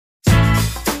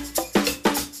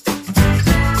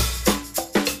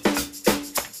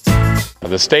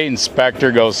The state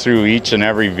inspector goes through each and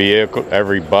every vehicle,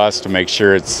 every bus, to make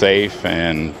sure it's safe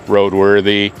and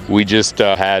roadworthy. We just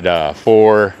had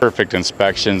 4 perfect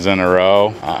inspections in a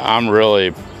row. I'm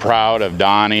really proud of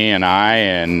Donnie and I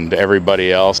and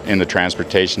everybody else in the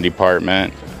transportation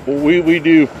department. We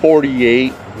do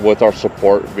 48 with our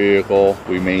support vehicle.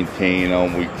 We maintain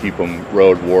them, we keep them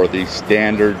roadworthy,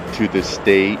 standard to the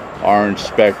state. Our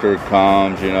inspector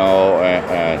comes, you know,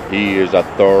 and he is a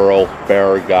thorough,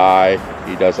 fair guy.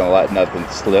 He doesn't let nothing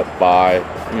slip by.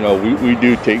 You know, we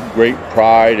do take great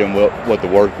pride in what the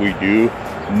work we do,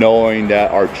 knowing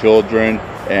that our children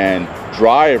and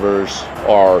drivers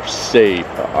are safe.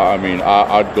 I mean,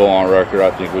 I'd go on record,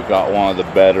 I think we've got one of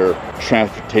the better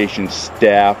transportation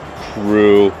staff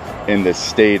crew in the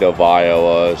state of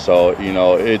Iowa. So, you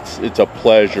know, it's a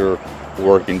pleasure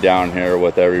working down here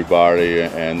with everybody,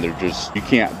 and they're just, you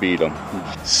can't beat them.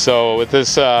 So with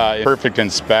this perfect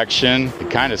inspection,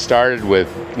 it kind of started with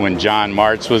when John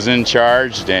Martz was in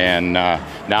charge, and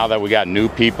now that we got new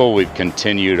people, we've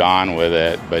continued on with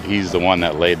it, but he's the one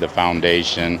that laid the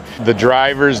foundation. The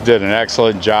drivers did an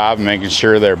excellent job making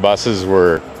sure their buses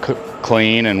were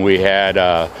clean, and we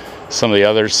had some of the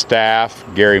other staff,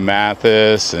 Gary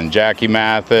Mathis and Jackie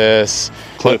Mathis,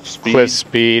 Cliff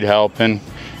Speed helping,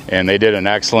 and they did an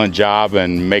excellent job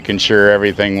in making sure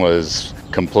everything was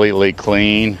completely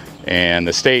clean, and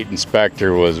the state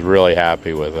inspector was really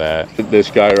happy with that. This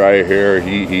guy right here,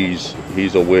 he's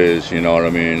a whiz, you know what I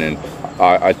mean, and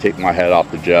I take my hat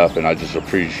off to Jeff, and I just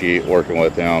appreciate working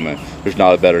with him, and there's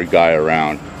not a better guy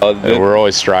around. We're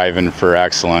always striving for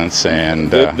excellence, and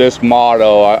this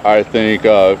motto, I think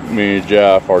me and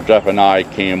Jeff, or Jeff and I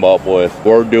came up with,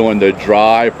 we're doing the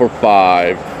drive for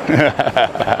 5.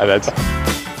 That's